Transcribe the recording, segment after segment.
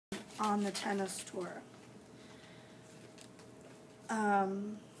on the tennis tour.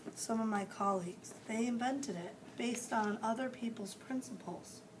 Some of my colleagues, they invented it based on other people's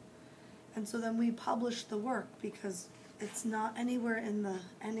principles. And so then we published the work because it's not anywhere in the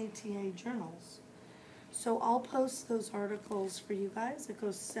NATA journals. So I'll post those articles for you guys. It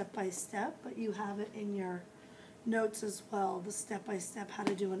goes step by step, but you have it in your notes as well, the step by step how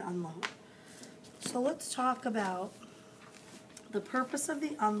to do an unload. So let's talk about the purpose of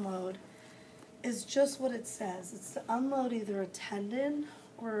the unload is just what it says. It's to unload either a tendon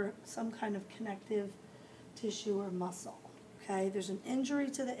or some kind of connective tissue or muscle. Okay, there's an injury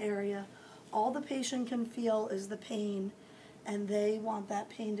to the area. All the patient can feel is the pain, and they want that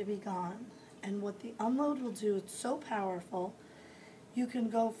pain to be gone. And what the unload will do, it's so powerful, you can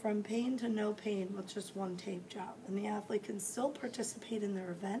go from pain to no pain with just one tape job. And the athlete can still participate in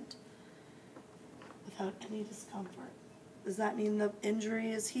their event without any discomfort. Does that mean the injury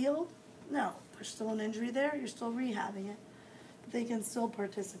is healed? No, there's still an injury there, you're still rehabbing it, but they can still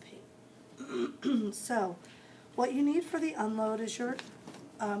participate. So, what you need for the unload is your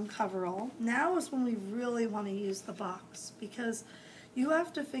coverall. Now is when we really want to use the box, because you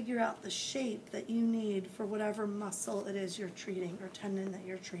have to figure out the shape that you need for whatever muscle it is you're treating or tendon that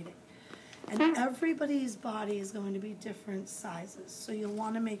you're treating. And everybody's body is going to be different sizes, so you'll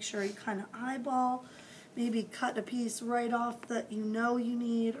want to make sure you kind of eyeball, maybe cut a piece right off that you know you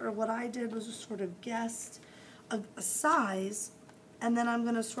need, or what I did was just sort of guessed a size, and then I'm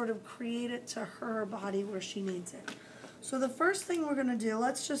going to sort of create it to her body where she needs it. So the first thing we're going to do,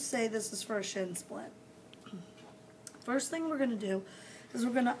 let's just say this is for a shin splint. First thing we're going to do is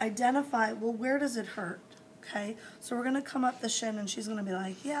we're going to identify, well, where does it hurt? Okay, so we're going to come up the shin, and she's going to be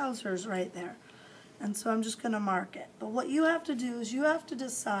like, yowzers, right there. And so I'm just going to mark it. But what you have to do is you have to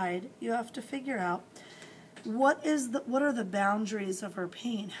decide, you have to figure out what are the boundaries of her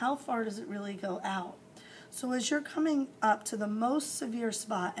pain? How far does it really go out? So as you're coming up to the most severe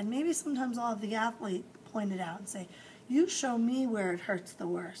spot, and maybe sometimes I'll have the athlete point it out and say, you show me where it hurts the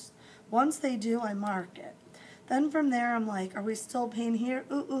worst. Once they do, I mark it. Then from there, I'm like, are we still pain here?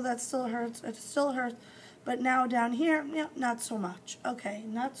 Ooh, that still hurts. It still hurts. But now down here, yeah, not so much. Okay,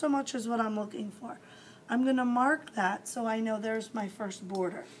 not so much is what I'm looking for. I'm going to mark that so I know there's my first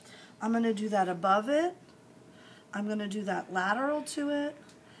border. I'm going to do that above it. I'm going to do that lateral to it.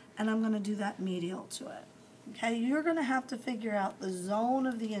 And I'm going to do that medial to it. Okay, you're going to have to figure out the zone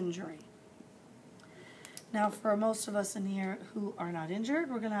of the injury. Now, for most of us in here who are not injured,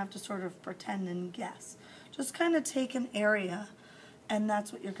 we're going to have to sort of pretend and guess. Just kind of take an area, and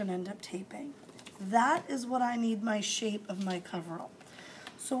that's what you're going to end up taping. That is what I need my shape of my coverall.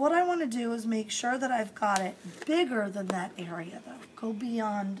 So what I want to do is make sure that I've got it bigger than that area, though. Go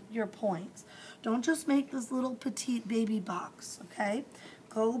beyond your points. Don't just make this little petite baby box, okay?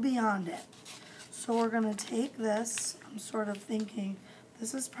 Go beyond it. So we're going to take this. I'm sort of thinking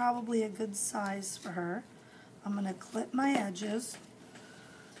this is probably a good size for her. I'm going to clip my edges.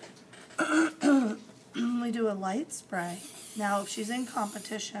 We do a light spray. Now, if she's in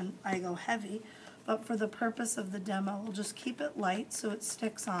competition, I go heavy. But for the purpose of the demo, we'll just keep it light so it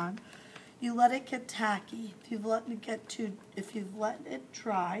sticks on. You let it get tacky. If you've let it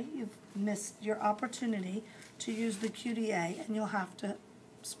dry, you've missed your opportunity to use the QDA, and you'll have to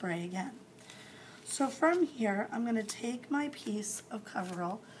spray again. So from here, I'm going to take my piece of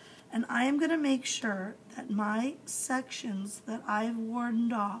coverall, and I am going to make sure that my sections that I've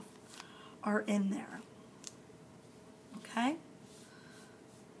warded off are in there. Okay?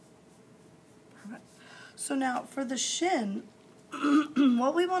 Perfect. So now for the shin,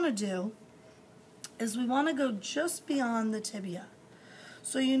 what we want to do is we want to go just beyond the tibia.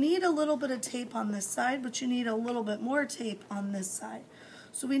 So you need a little bit of tape on this side, but you need a little bit more tape on this side.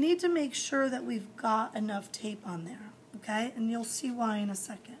 So we need to make sure that we've got enough tape on there, okay? And you'll see why in a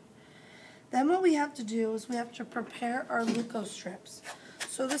second. Then what we have to do is we have to prepare our leukostrips.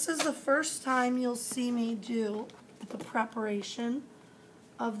 So this is the first time you'll see me do the preparation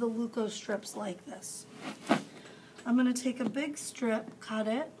of the leukostrips like this. I'm going to take a big strip, cut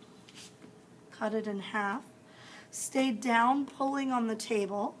it in half, stay down pulling on the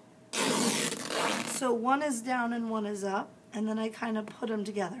table. So one is down and one is up, and then I kind of put them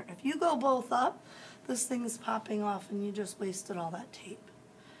together. If you go both up, this thing is popping off and you just wasted all that tape.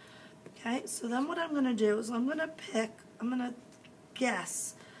 Okay, so then what I'm going to do is I'm going to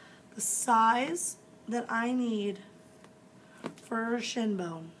guess the size that I need for her shin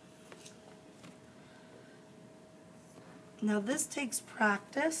bone. Now this takes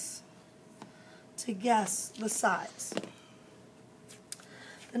practice to guess the size.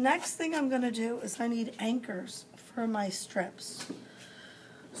 The next thing I'm going to do is I need anchors for my strips.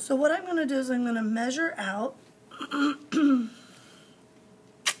 So what I'm going to do is I'm going to measure out and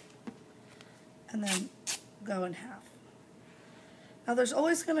then go in half. Now there's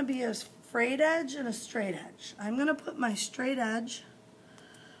always going to be a frayed edge and a straight edge. I'm going to put my straight edge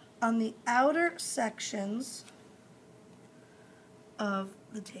on the outer sections of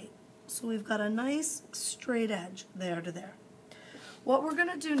the tape. So we've got a nice straight edge there to there. What we're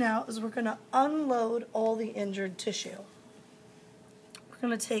going to do now is we're going to unload all the injured tissue. We're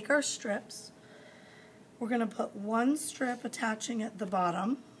going to take our strips. We're going to put one strip attaching at the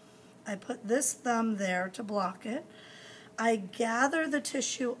bottom. I put this thumb there to block it. I gather the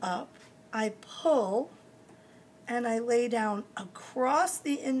tissue up. I pull and I lay down across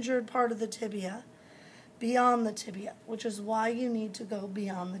the injured part of the tibia, beyond the tibia, which is why you need to go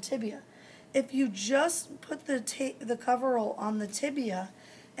beyond the tibia. If you just put the coverall on the tibia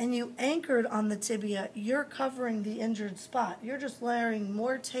and you anchored on the tibia, you're covering the injured spot. You're just layering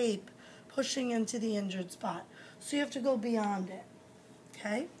more tape, pushing into the injured spot. So you have to go beyond it,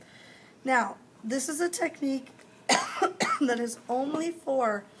 okay? Now, this is a technique that is only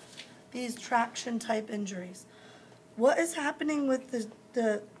for these traction type injuries. What is happening with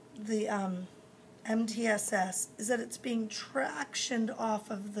the MTSS is that it's being tractioned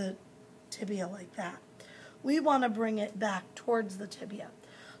off of the tibia like that. We want to bring it back towards the tibia.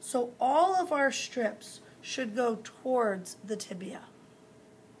 So all of our strips should go towards the tibia.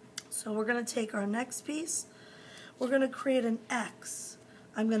 So we're going to take our next piece. We're going to create an X.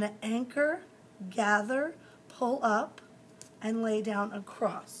 I'm going to anchor, gather, pull up, and lay down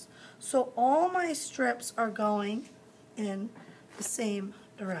across. So all my strips are going in the same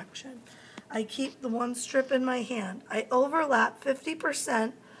direction. I keep the one strip in my hand. I overlap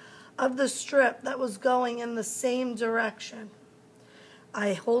 50% of the strip that was going in the same direction.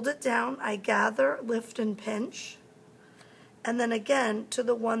 I hold it down, I gather, lift, and pinch. And then again to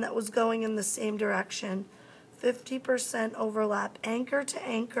the one that was going in the same direction, 50% overlap, anchor to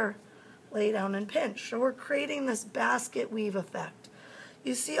anchor, lay down and pinch. So we're creating this basket weave effect.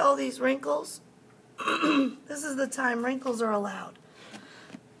 You see all these wrinkles? This is the time wrinkles are allowed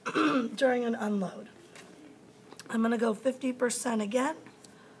during an unload. I'm going to go 50% again.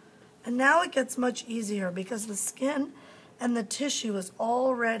 And now it gets much easier because the skin and the tissue is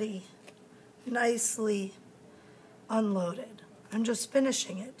already nicely unloaded. I'm just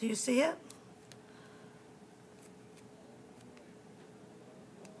finishing it. Do you see it?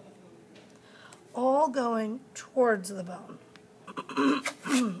 All going towards the bone.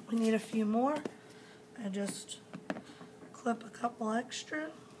 We need a few more. I just clip a couple extra.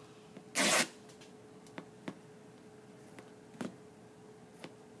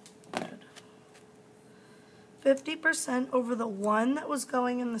 Good. 50% over the one that was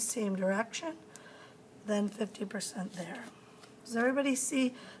going in the same direction, then 50% there. Does everybody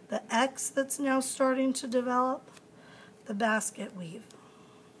see the X that's now starting to develop? The basket weave.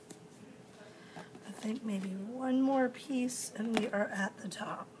 I think maybe one more piece and we are at the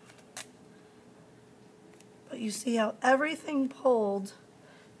top. But you see how everything pulled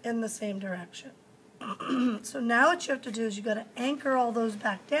in the same direction. So now what you have to do is you got to anchor all those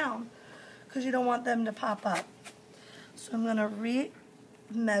back down because you don't want them to pop up. So I'm going to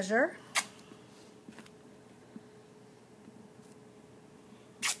re-measure.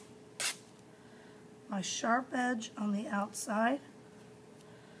 My sharp edge on the outside.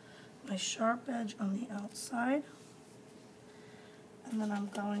 My sharp edge on the outside. And then I'm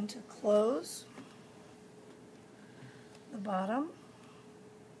going to close the bottom.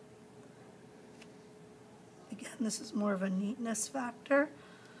 Again, this is more of a neatness factor,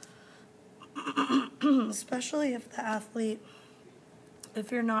 especially if the athlete,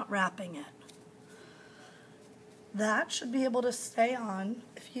 if you're not wrapping it. That should be able to stay on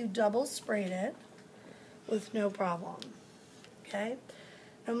if you double sprayed it with no problem, okay?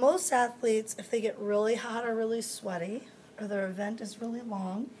 And most athletes, if they get really hot or really sweaty, or their event is really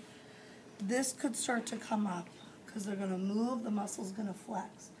long, this could start to come up because they're going to move, the muscle's going to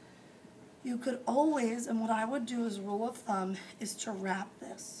flex. You could always, and what I would do as rule of thumb, is to wrap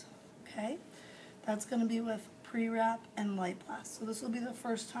this, okay? That's going to be with pre-wrap and light blast. So this will be the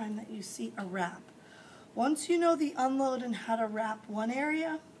first time that you see a wrap. Once you know the unload and how to wrap one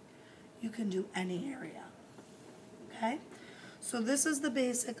area, you can do any area, okay? So this is the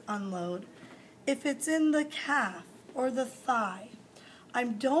basic unload. If it's in the calf or the thigh, I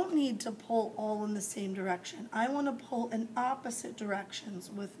don't need to pull all in the same direction. I want to pull in opposite directions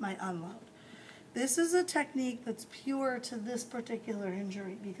with my unload. This is a technique that's pure to this particular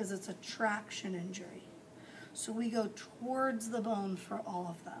injury because it's a traction injury. So we go towards the bone for all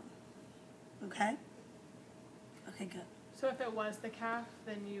of them. Okay? Okay, good. So if it was the calf,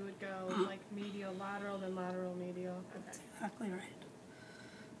 then you would go like medial lateral, then lateral medial. Okay. Exactly right.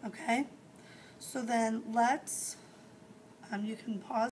 Okay, so then let's, you can pause